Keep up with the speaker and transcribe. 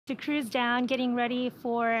to cruise down, getting ready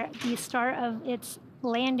for the start of its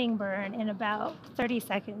landing burn in about 30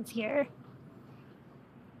 seconds here.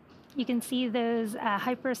 You can see those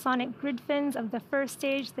hypersonic grid fins of the first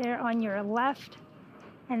stage there on your left,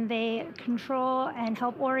 and they control and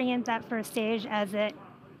help orient that first stage as it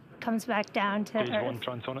comes back down to Stage Earth. 1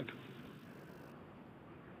 transonic.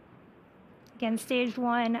 Again, stage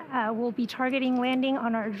 1 will be targeting landing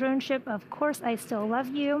on our drone ship, Of Course I Still Love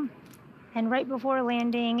You. And right before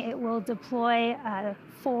landing, it will deploy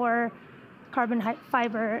 4 carbon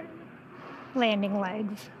fiber landing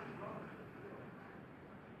legs.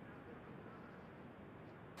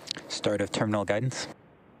 Start of terminal guidance.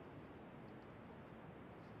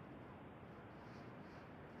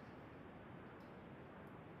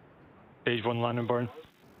 Stage 1 landing burn.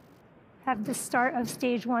 Have the start of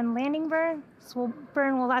stage 1 landing burn. This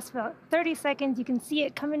burn will last about 30 seconds. You can see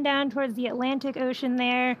it coming down towards the Atlantic Ocean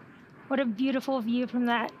there. What a beautiful view from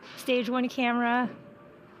that stage 1 camera.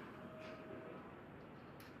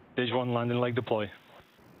 Stage 1 landing leg deploy.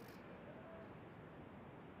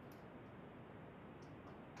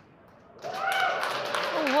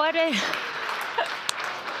 What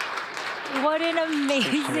an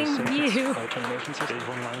amazing view. Stage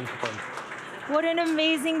 1 landing confirmed. What an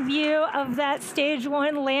amazing view of that stage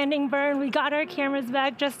 1 landing burn. We got our cameras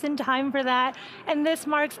back just in time for that. And this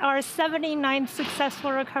marks our 79th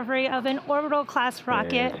successful recovery of an orbital class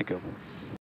rocket.